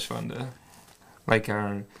just so much fun to, like,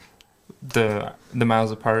 the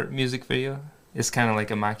Miles Apart music video. It's kind of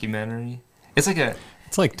like a mockumentary.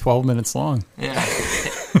 It's like 12 minutes long. Yeah.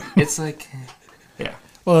 It's like, yeah.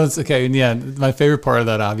 Well, it's okay. Yeah, my favorite part of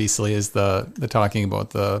that obviously is the talking about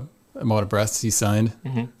the amount of breasts he signed.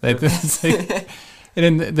 Mm-hmm.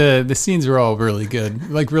 And then the scenes are all really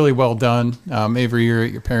good, like really well done. Avery, you're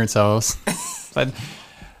at your parents' house, but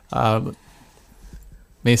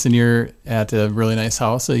Mason, you're at a really nice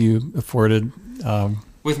house that you afforded.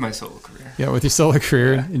 With my solo career. Yeah, with your solo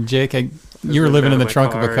career. Yeah. And Jake, you were living in the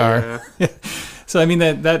trunk of a car. Yeah. So I mean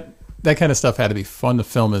that kind of stuff had to be fun to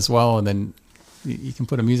film as well, and then you can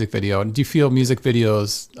put a music video. And do you feel music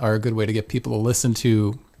videos are a good way to get people to listen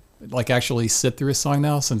to, like, actually sit through a song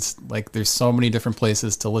now, since like there's so many different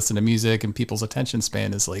places to listen to music and people's attention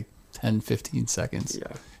span is like 10-15 seconds.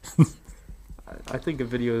 Yeah. I think a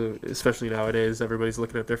video, especially nowadays, everybody's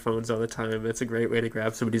looking at their phones all the time. It's a great way to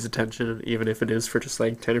grab somebody's attention, even if it is for just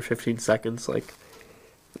like 10 or 15 seconds. Like,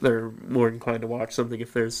 they're more inclined to watch something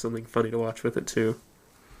if there's something funny to watch with it too.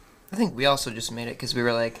 I think we also just made it because we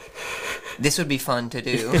were like, this would be fun to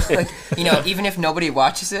do. Like, you know, even if nobody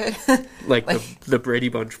watches it. Like the Brady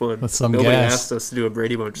Bunch one. With some Nobody gas. asked us to do a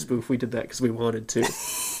Brady Bunch spoof. We did that because we wanted to.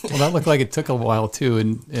 Well, that looked like it took a while too,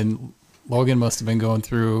 and Logan must have been going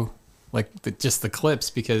through like just the clips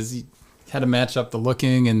because he had to match up the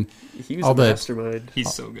looking and He was all a the mastermind.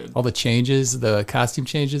 He's so good. all the changes, the costume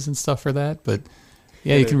changes and stuff for that. But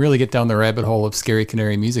yeah, Yeah. you can really get down the rabbit hole of Scary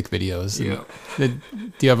Canary music videos. And Yeah.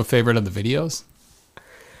 do you have a favorite of the videos?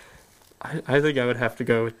 I think I would have to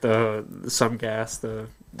go with the Some Gas, the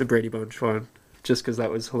Brady Bunch one, just because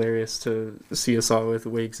that was hilarious to see us all with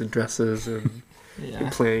wigs and dresses and Yeah.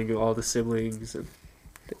 playing all the siblings. And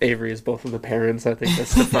Avery is both of the parents. I think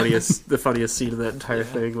that's the funniest scene in that entire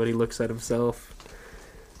thing when he looks at himself.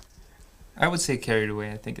 I would say Carried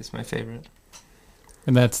Away, I think is my favorite.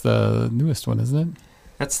 And that's the newest one, isn't it?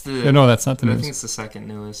 That's the... No, that's not the I think newest. it's the second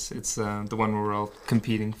newest. It's the one where we're all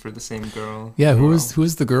competing for the same girl. Yeah, We're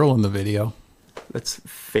who's the girl in the video? That's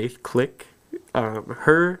Faith Click.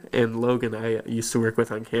 Her and Logan I used to work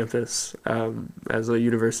with on campus as a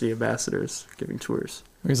university ambassadors giving tours.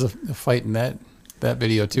 There's a fight in that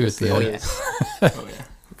video too at the Oh, end. yeah. all- Oh, yeah.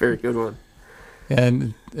 Very good one.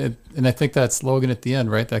 And I think that's Logan at the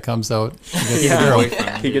end, right? That comes out. He gets the Yeah. girl.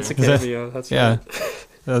 Boyfriend, He gets a Is that- cameo. That's Yeah, right.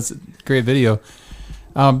 that's a great video.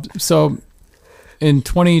 So in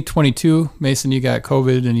 2022, Mason, you got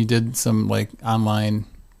COVID and you did some like online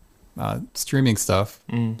streaming stuff.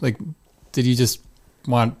 Mm. Like, did you just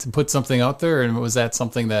want to put something out there, and was that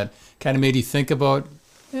something that kind of made you think about?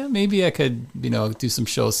 Yeah, maybe I could, do some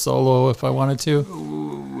shows solo if I wanted to.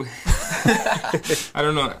 Ooh. I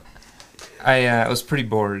don't know. I was pretty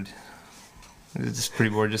bored. I was just pretty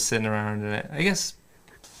bored just sitting around. And I guess,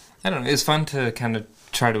 I don't know, it was fun to kind of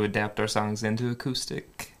try to adapt our songs into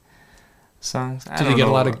acoustic songs. Did you get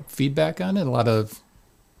a lot of feedback on it? A lot of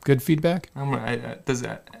good feedback?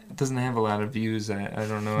 Doesn't have a lot of views. I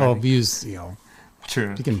don't know. Well, I think- views,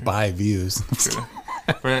 True. you can buy views. True.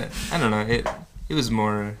 But I don't know. It was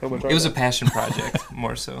more. How much It are was a they? passion project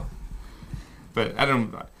more so. But I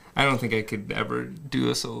don't think I could ever do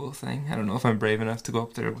a solo thing. I don't know if I'm brave enough to go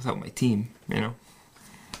up there without my team.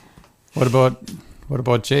 What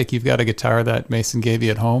about Jake? You've got a guitar that Mason gave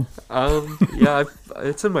you at home. Yeah,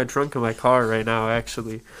 it's in my trunk of my car right now,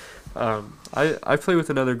 actually. I play with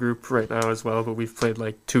another group right now as well, but we've played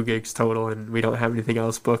like 2 gigs total, and we don't have anything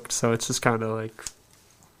else booked, so it's just kind of like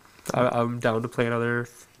I'm down to play other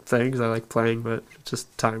things. I like playing, but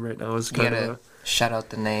just time right now is You kind gotta of shout out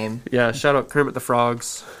the name. yeah. Shout out Kermit the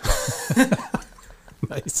Frogs,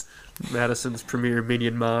 Nice. Madison's premier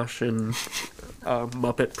minion mosh, and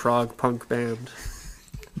Muppet prog punk band.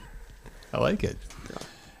 I like it.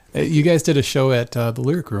 You guys did a show at the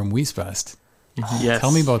Lyric Room, Wheeze Fest. Yes.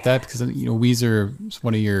 Tell me about that, because Weezer is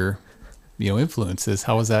one of your influences.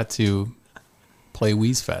 How was that to play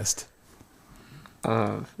Wheeze Fest?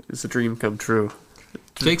 It's a dream come true.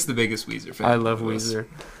 Jake's the biggest Weezer fan. I love of us. Weezer.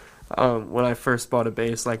 When I first bought a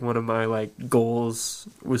bass, like one of my like goals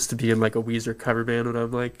was to be in like a Weezer cover band when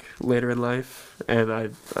I'm like later in life, and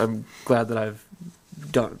I'm glad that I've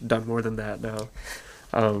done more than that now.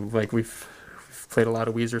 Like we've played a lot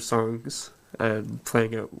of Weezer songs, and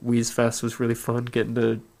playing at Wheeze Fest was really fun. Getting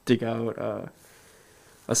to dig out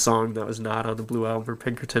a song that was not on the Blue Album or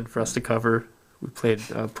Pinkerton for us to cover. We played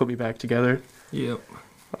 "Put Me Back Together" Yep.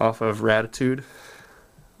 off of Ratitude.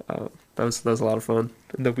 That was a lot of fun.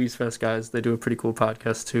 And the Wheeze Fest guys, they do a pretty cool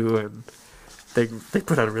podcast too, and they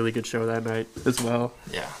put on a really good show that night as well.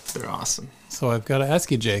 Yeah, they're awesome. So I've got to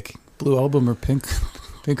ask you, Jake, Blue Album or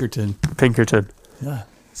Pinkerton? Pinkerton. Yeah,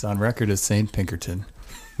 it's on record as saying Pinkerton.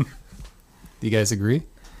 Do you guys agree?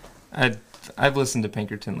 I've listened to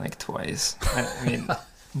Pinkerton like twice. I mean,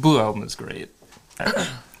 Blue Album is great.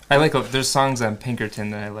 I like. There's songs on Pinkerton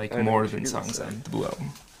that I like I know more what than you're gonna songs say. on the Blue Album.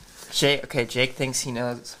 Jake thinks he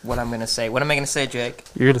knows what I'm gonna say. What am I gonna say, Jake?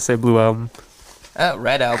 You're gonna say Blue Album.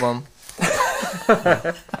 Red Album.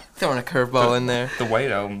 Throwing a curveball in there. The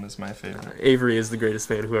White Album is my favorite. Avery is the greatest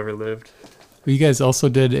fan who ever lived. Well, you guys also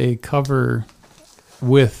did a cover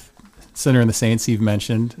with Sinner and the Saints you've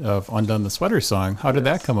mentioned of Undone the Sweater Song. How did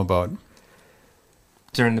that come about?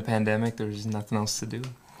 During the pandemic, there was nothing else to do,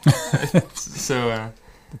 so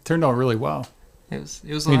It turned out really well. it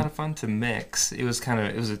was a lot of fun to mix. It was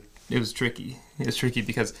tricky. It was tricky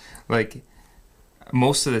because like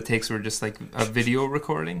most of the takes were just like a video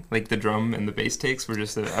recording, like the drum and the bass takes were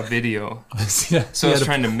just a video. Yeah, So I was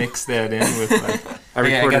trying to mix that in with like I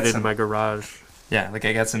Yeah, I recorded got it in some- my garage. yeah, like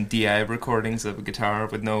I got some DI recordings of a guitar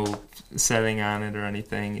with no setting on it or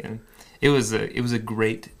anything, and it was a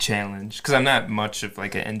great challenge because I'm not much of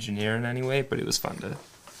like an engineer in any way, but it was fun to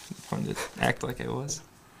act like I was.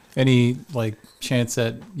 Any like chance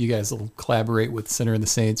that you guys will collaborate with Sinner and the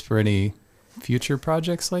Saints for any future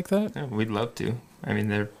projects like that? Yeah, we'd love to. I mean,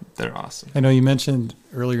 they're awesome. I know you mentioned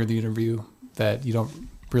earlier in the interview that you don't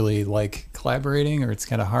really like collaborating, or it's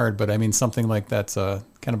kind of hard, but I mean, something like that's a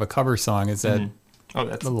kind of a cover song. Is that Oh,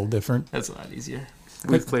 that's a little different? That's a lot easier.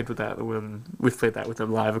 We've played with that with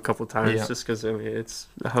them live a couple times, Yeah. just because I mean it's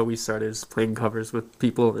how we started is playing covers with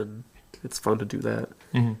people, and it's fun to do that.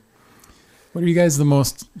 Mm-hmm. What are you guys the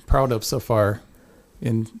most proud of so far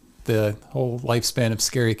in the whole lifespan of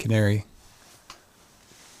Scary Canary?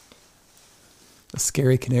 The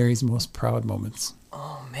Scary Canary's most proud moments.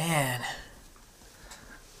 Oh man,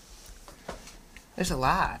 there's a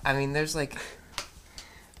lot. I mean, there's like,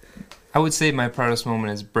 I would say my proudest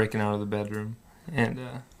moment is breaking out of the bedroom and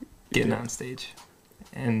getting on stage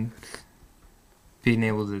and being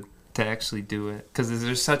able to actually do it. Because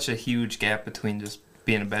there's such a huge gap between just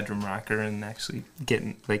being a bedroom rocker and actually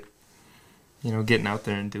getting, like, you know, getting out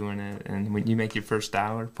there and doing it. And when you make your first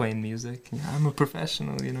hour playing music, you know, I'm a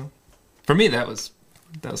professional, you know. For me, that was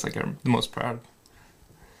like the most proud.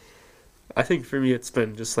 I think for me, it's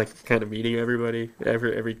been just like kind of meeting everybody.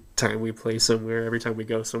 Every time we play somewhere, every time we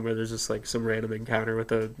go somewhere, there's just like some random encounter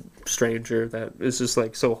with a stranger that is just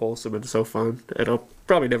like so wholesome and so fun. And I'll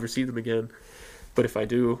probably never see them again, but if I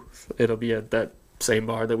do, it'll be at that same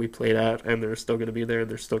bar that we played at, and they're still going to be there, and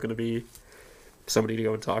there's still going to be somebody to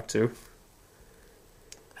go and talk to.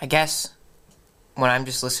 I guess when I'm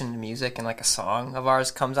just listening to music and like a song of ours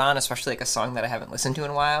comes on, especially like a song that I haven't listened to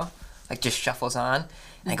in a while, like just shuffles on,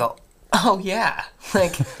 and I go, oh yeah,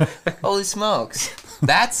 like, holy smokes,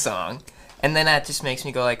 that song. And then that just makes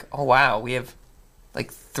me go like, oh wow, we have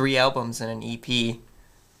like 3 albums and an EP.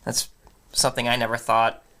 That's something I never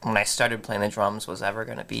thought when I started playing the drums was ever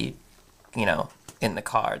going to be, you know, in the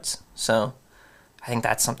cards. So I think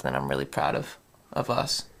that's something I'm really proud of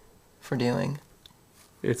us for doing.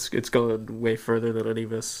 It's going way further than any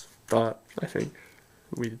of us thought. I think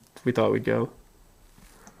we thought we'd go.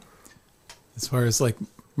 As far as like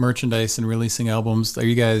merchandise and releasing albums, are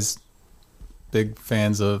you guys big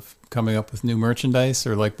fans of coming up with new merchandise,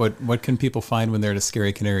 or like what can people find when they're at a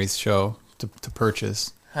Scary Canaries show to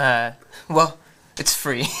purchase? Well, it's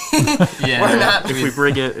free. Yeah, We're not. If we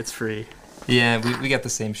bring it, it's free. Yeah, we got the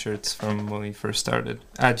same shirts from when we first started.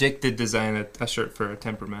 Jake did design a shirt for a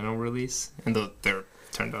Temperamental release, and they're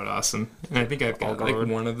turned out awesome. And I think I've got like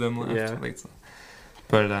one of them left. Yeah. Like,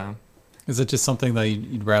 but Is it just something that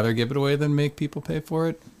you'd rather give it away than make people pay for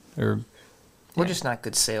it, or? We're just not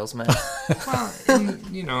good salesmen. well,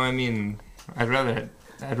 you know, I mean, I'd rather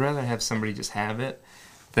have somebody just have it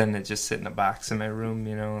than it just sit in a box in my room.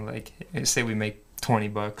 You know, like say we make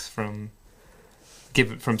 $20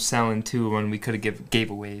 from selling 2 when we could have gave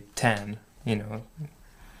away 10. You know,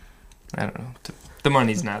 I don't know. The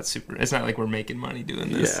money's not super. It's not like we're making money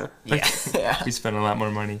doing this. Yeah. Like, Yeah. we spend a lot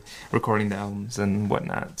more money recording the albums and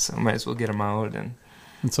whatnot, so might as well get them out.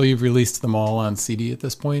 And so you've released them all on CD at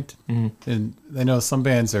this point? Mm-hmm. And I know some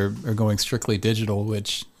bands are going strictly digital,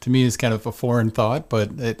 which to me is kind of a foreign thought,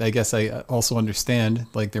 but I guess I also understand,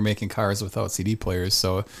 like, they're making cars without CD players.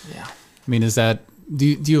 So, Yeah. I mean, is that, do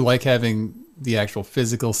you like having the actual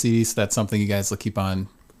physical CDs? So that's something you guys will keep on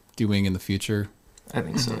doing in the future? I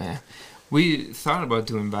think so, yeah. We thought about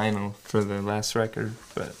doing vinyl for the last record,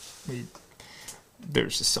 but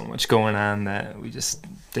there's just so much going on that we just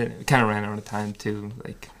kind of ran out of time too.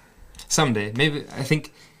 Like, someday,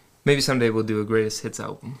 maybe someday we'll do a greatest hits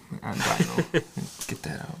album on vinyl and get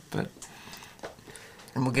that out. But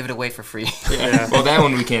And we'll give it away for free. yeah, well, that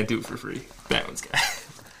one we can't do for free. That one's got.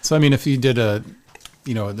 So, I mean, if you did a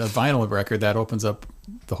vinyl record, that opens up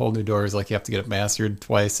the whole new doors. Like, you have to get it mastered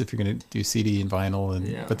twice if you're going to do CD and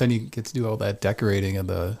vinyl, but then you get to do all that decorating of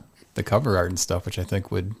the cover art and stuff, which I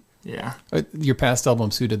think would. Yeah. Your past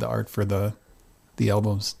albums, who did the art for the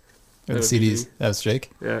albums or the CDs? That was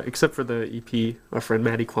Jake. Yeah, except for the EP, our friend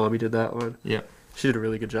Maddie Kwame did that one. Yeah. She did a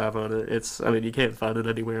really good job on it. I mean, you can't find it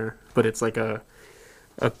anywhere, but it's like a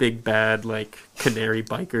big bad like canary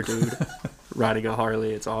biker dude riding a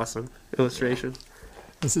Harley. It's awesome illustration.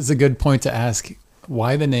 This is a good point to ask.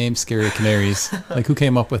 Why the name Scary Canaries? Like, who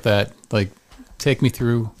came up with that? Like, take me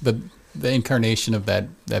through the incarnation of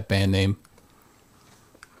that band name.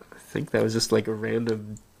 I think that was just like a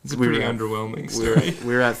random. It's a pretty underwhelming We story.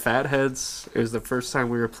 were at Fatheads. It was the first time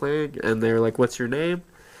we were playing, and they were like, "What's your name?"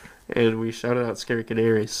 And we shouted out Scary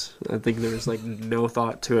Canaries. I think there was like no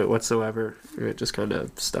thought to it whatsoever. It just kind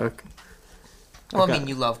of stuck. Well, I mean,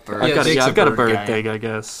 you love birds. I've got a bird guy. thing, I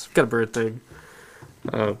guess. I've got a bird thing.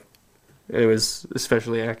 It was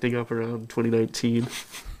especially acting up around 2019.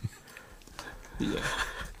 Yeah.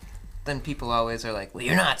 then people always are like, well,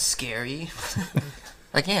 you're not scary.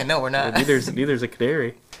 Like, yeah, no, we're not. Neither's a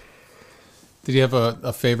canary. Did you have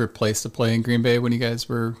a favorite place to play in Green Bay when you guys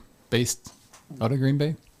were based out of Green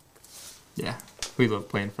Bay? Yeah, we love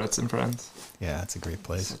playing Frets and Friends. Yeah, it's a great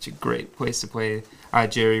place. Such a great place to play.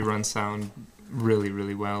 Jerry runs sound really,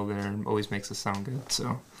 really well there and always makes us sound good.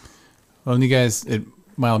 So, Well, and you guys at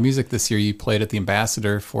Mile Music this year, you played at the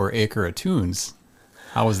Ambassador for Acre of Tunes.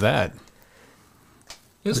 How was that?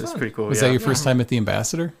 it was It's fun. pretty cool. Was that your first time at the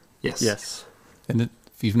Ambassador? Yes. Yes. And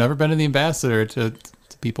if you've never been to the Ambassador, to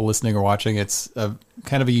people listening or watching, it's a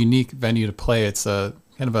kind of a unique venue to play. It's a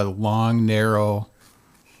kind of a long, narrow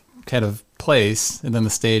kind of place, and then the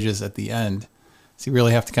stage is at the end. So you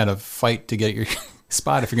really have to kind of fight to get your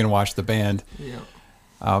spot if you're going to watch the band.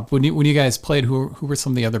 Yeah. When you guys played, who were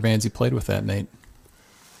some of the other bands you played with that night?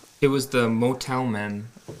 It was the Motel Men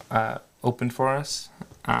opened for us,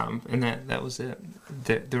 and that was it.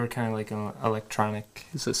 They were kind of like an electronic.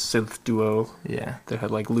 It's a synth duo Yeah. that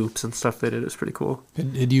had like loops and stuff they did. It was pretty cool.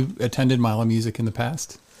 Had you attended Mile Music in the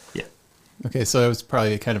past? Yeah. Okay, so it was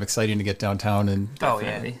probably kind of exciting to get downtown and Oh, yeah.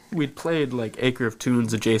 Definitely. We'd played like Acre of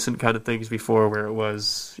Tunes adjacent kind of things before where it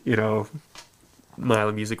was, Mile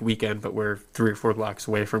of Music weekend, but we're 3 or 4 blocks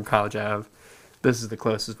away from College Ave. This is the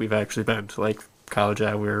closest we've actually been to like College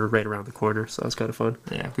Ave. We were right around the corner, so that was kind of fun.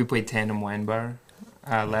 Yeah, we played Tandem Wine Bar,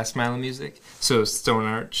 last Mile of Music. So Stone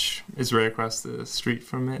Arch is right across the street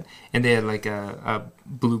from it, and they had like a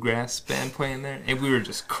bluegrass band playing there, and we were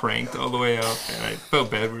just cranked all the way up, and I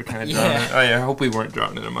felt bad we were kind of drowning. I hope we weren't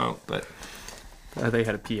drowning them out, but They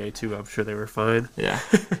had a PA too. I'm sure they were fine. yeah.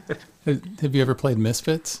 Have you ever played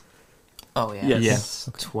Misfits? Oh, yeah. Yes. Yes,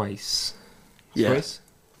 twice. Yeah. Twice?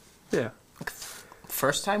 Yeah.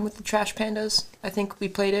 First time with the Trash Pandas, I think we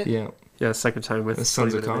played it. Yeah. Yeah, second time with The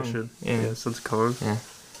Sons of Flame Kong. Edition. Yeah. Sons of Kong. Yeah.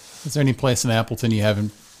 Is there any place in Appleton you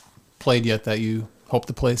haven't played yet that you hope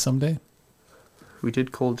to play someday? We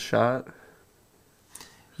did Cold Shot.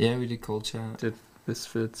 Yeah, we did Cold Shot. Did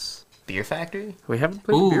Misfits. Beer Factory? We haven't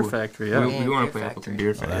played the Beer Ooh. Factory. Yeah. We want Beer to play Factory. Appleton Beer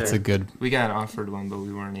Oh, Factory. that's a good. We got offered one, but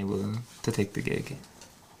we weren't able to take the gig.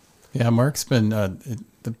 Yeah, Mark's been Appleton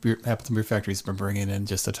Beer Factory's been bringing in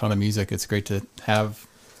just a ton of music. It's great to have,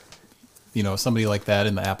 somebody like that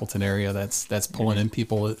in the Appleton area that's pulling in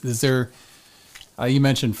people. Is there? You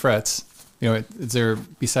mentioned Frets. Is there,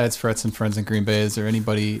 besides Frets and Friends in Green Bay, is there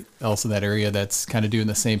anybody else in that area that's kind of doing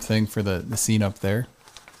the same thing for the scene up there?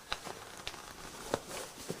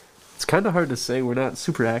 It's kind of hard to say. We're not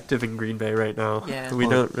super active in Green Bay right now. Yeah. We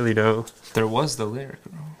don't really know. There was the lyric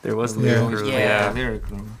room. There was the Yeah. lyric room. Yeah. Yeah. Lyric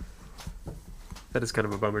room. That is kind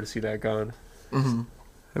of a bummer to see that gone. Mm-hmm.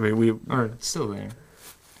 I mean, we Or it's still there.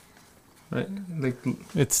 Right? Like,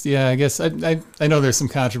 It's I guess I know there's some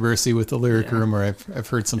controversy with the lyric Yeah. room, or I've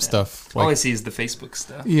heard some stuff. all I Like, see is the Facebook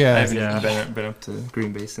stuff. Yeah. I haven't Yeah. even been up to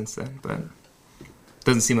Green Bay since then, but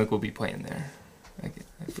doesn't seem like we'll be playing there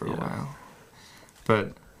for a Yeah. while.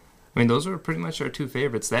 But I mean, those were pretty much our 2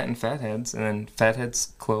 favorites, that and Fatheads, and then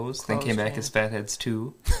Fatheads closed, then came Closed, back yeah. as Fatheads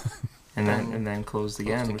 2, and then closed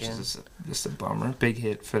again, which again. is just a bummer. Big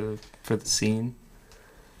hit for the scene.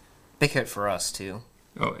 Big hit for us, too.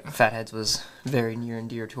 Oh yeah. Fatheads was very near and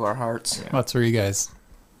dear to our hearts. Yeah. that's where you guys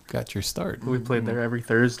got your start. we played there every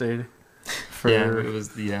Thursday for Yeah, it was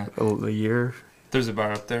the a year. there's a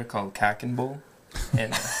bar up there called Cock and Bull,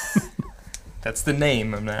 and that's the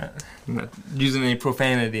name. I'm not using any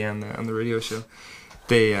profanity on the radio show.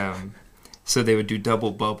 They so they would do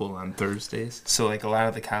double bubble on Thursdays. So like a lot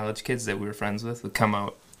of the college kids that we were friends with would come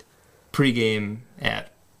out pregame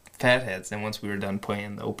at Fatheads, and once we were done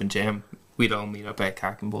playing the open jam, we'd all meet up at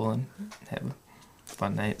Cock and Bull and have a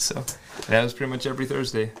fun night. So that was pretty much every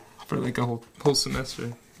Thursday for like a whole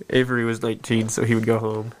semester. Avery was 19, so he would go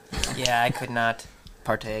home. Yeah, I could not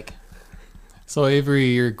partake. So Avery,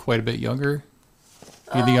 you're quite a bit younger.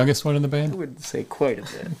 You're the youngest one in the I band. wouldn't say quite a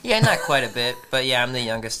bit. Yeah, not quite a bit, but yeah, I'm the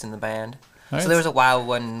youngest in the band. All right. So there was a while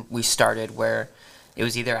when we started where it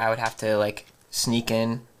was either I would have to like sneak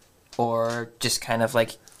in or just kind of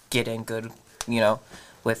like get in good,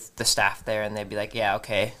 with the staff there, and they'd be like, yeah,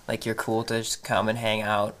 okay, like you're cool to just come and hang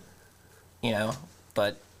out,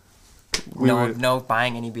 but no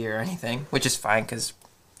buying any beer or anything, which is fine because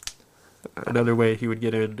Another way he would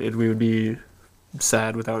get in, and we would be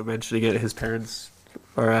sad without mentioning it, his parents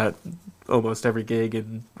are at almost every gig,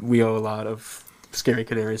 and we owe a lot of Scary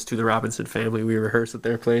Canaries to the Robinson family. We rehearse at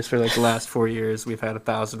their place for like the last 4 years. We've had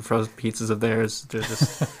 1,000 frozen pizzas of theirs. They're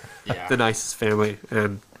just the nicest family,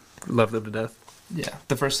 and love them to death. Yeah,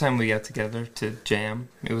 the first time we got together to jam,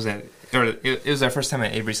 it was our first time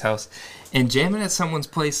at Avery's house, and jamming at someone's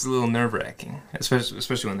place is a little nerve wracking,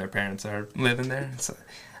 especially when their parents are living there. So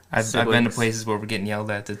I've been to places where we're getting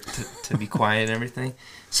yelled at to be quiet and everything.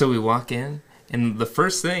 So we walk in, and the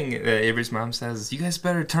first thing that Avery's mom says is, "You guys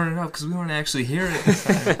better turn it up because we want to actually hear it this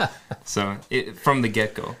time." So from the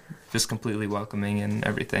get-go, just completely welcoming and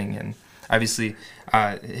everything. And obviously,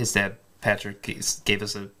 his dad, Patrick, gave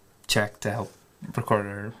us a check to help record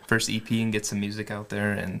our first EP and get some music out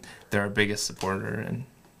there, and they're our biggest supporter, and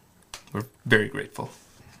we're very grateful.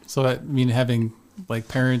 So, I mean, having like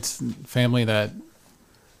parents and family that,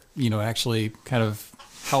 actually kind of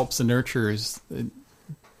helps and nurtures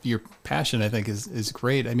your passion, I think is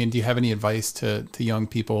great. I mean, do you have any advice to young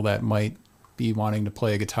people that might be wanting to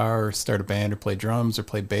play a guitar or start a band or play drums or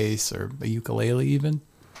play bass or a ukulele even?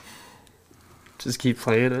 Just keep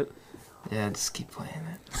playing it. Yeah, just keep playing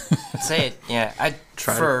it. I'd say it. Yeah,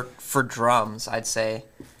 for drums, I'd say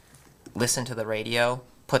listen to the radio,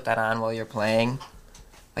 put that on while you're playing,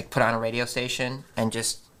 like put on a radio station and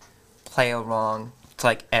just play along to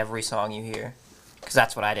like every song you hear. Because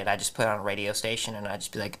that's what I did. I just put on a radio station and I'd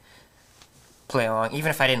just be like, play along.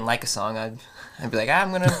 Even if I didn't like a song, I'd be like,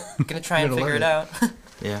 I'm gonna try and figure it out.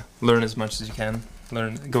 Yeah, learn as much as you can.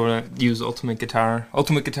 Go to use Ultimate Guitar.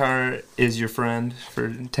 Ultimate Guitar is your friend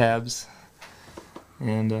for tabs.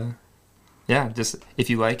 And just if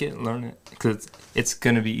you like it, learn it, because it's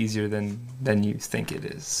gonna be easier than you think it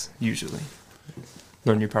is usually.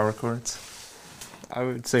 Learn your power chords. I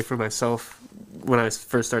would say for myself, when I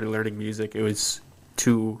first started learning music, it was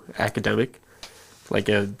too academic. Like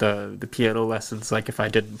the piano lessons, like if I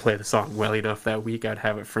didn't play the song well enough that week, I'd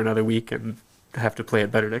have it for another week and have to play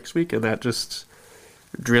it better next week. And that just,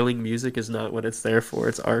 drilling music is not what it's there for.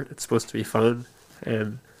 It's art. It's supposed to be fun.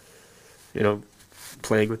 And,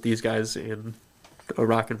 playing with these guys in a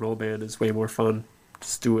rock and roll band is way more fun.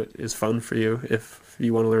 Just do it is fun for you. If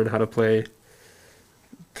you want to learn how to play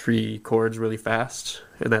 3 chords really fast,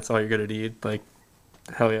 and that's all you're going to need, like,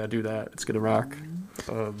 hell yeah, do that. It's going to rock.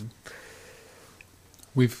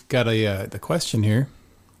 We've got the question here.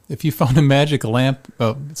 If you found a magic lamp,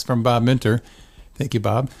 it's from Bob Minter. Thank you,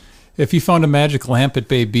 Bob. If you found a magic lamp at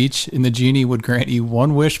Bay Beach and the genie would grant you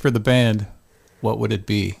one wish for the band, what would it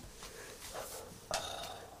be?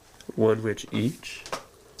 One wish each?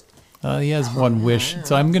 He has one wish.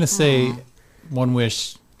 So I'm going to say one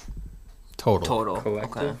wish total.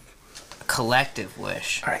 Collective? Okay. A collective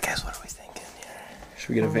wish. All right, guys, what are we thinking here? Should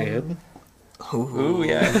we get a van? Ooh,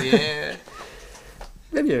 yeah. yeah.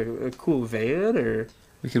 Maybe a cool van, or...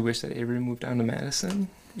 We could wish that Avery moved down to Madison.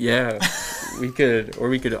 Yeah, we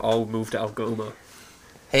could all move to Algoma.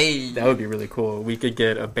 Hey. That would be really cool. We could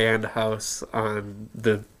get a band house on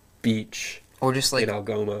the beach, Or just like, in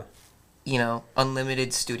Algoma.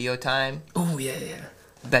 Unlimited studio time. Oh, yeah.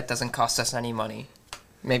 That doesn't cost us any money.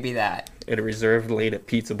 Maybe that. And a reserved lane at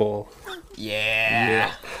Pizza Bowl.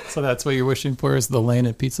 Yeah. So that's what you're wishing for, is the lane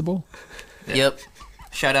at Pizza Bowl? Yep.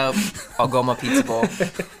 Shout out Algoma Pizza Bowl.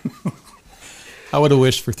 I would have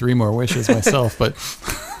wished for 3 more wishes myself, but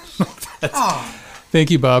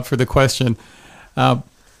thank you, Bob, for the question. Well,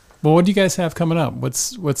 what do you guys have coming up?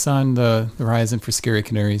 What's on the horizon for Scary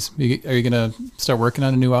Canaries? Are you going to start working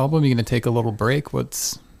on a new album? Are you going to take a little break?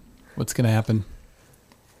 What's going to happen?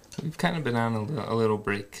 We've kind of been on a little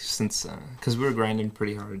break since, because we were grinding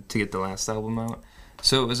pretty hard to get the last album out.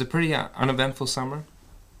 So it was a pretty uneventful summer,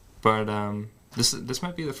 but this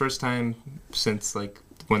might be the first time since like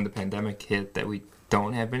when the pandemic hit that we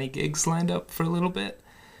don't have any gigs lined up for a little bit.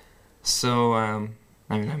 So I'm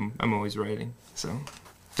always writing, so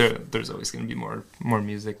there's always going to be more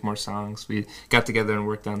music, more songs. We got together and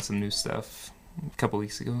worked on some new stuff a couple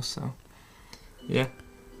weeks ago, so yeah,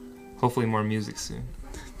 hopefully more music soon.